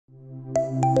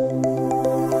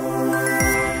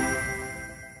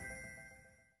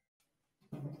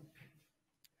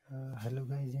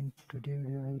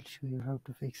show you how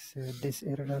to fix this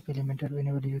error of Elementor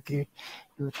whenever you create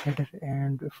your header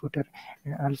and footer,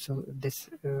 and also this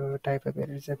type of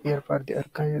errors appear for the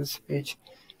archives page.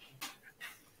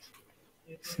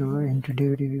 So in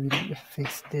today we will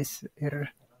fix this error.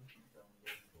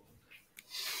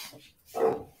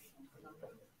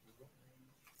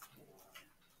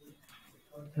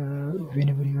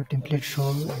 Whenever your template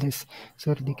show this,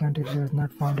 so the content is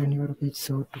not found in your page.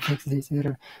 So to fix this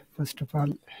error, first of all,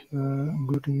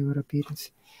 go to your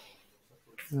appearance.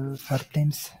 For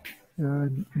themes,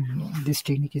 this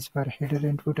technique is for header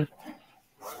and footer.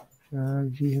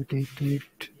 We have to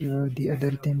create the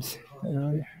other themes.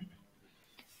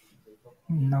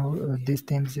 Now this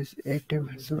themes is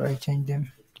active, so I change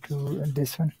them to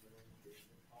this one.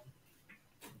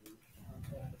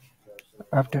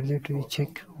 After that we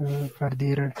check for the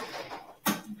error.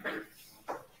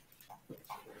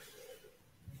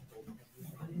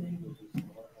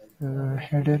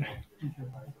 Header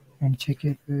and check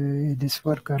if this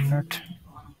work or not.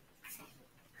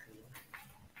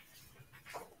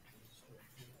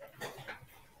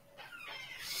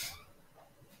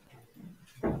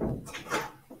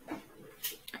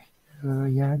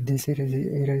 Yeah, this error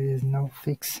is now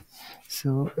fixed.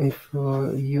 So if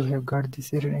you have got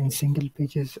this error in single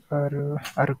pages or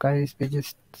archives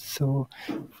pages, so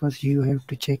first you have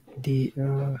to check the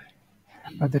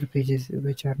other pages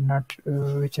which are not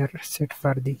which are set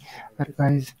for the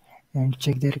archives and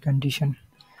check their condition.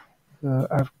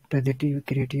 After that you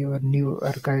create your new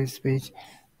archives page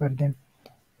for them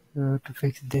to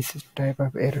fix this type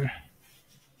of error.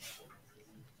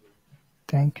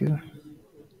 Thank you.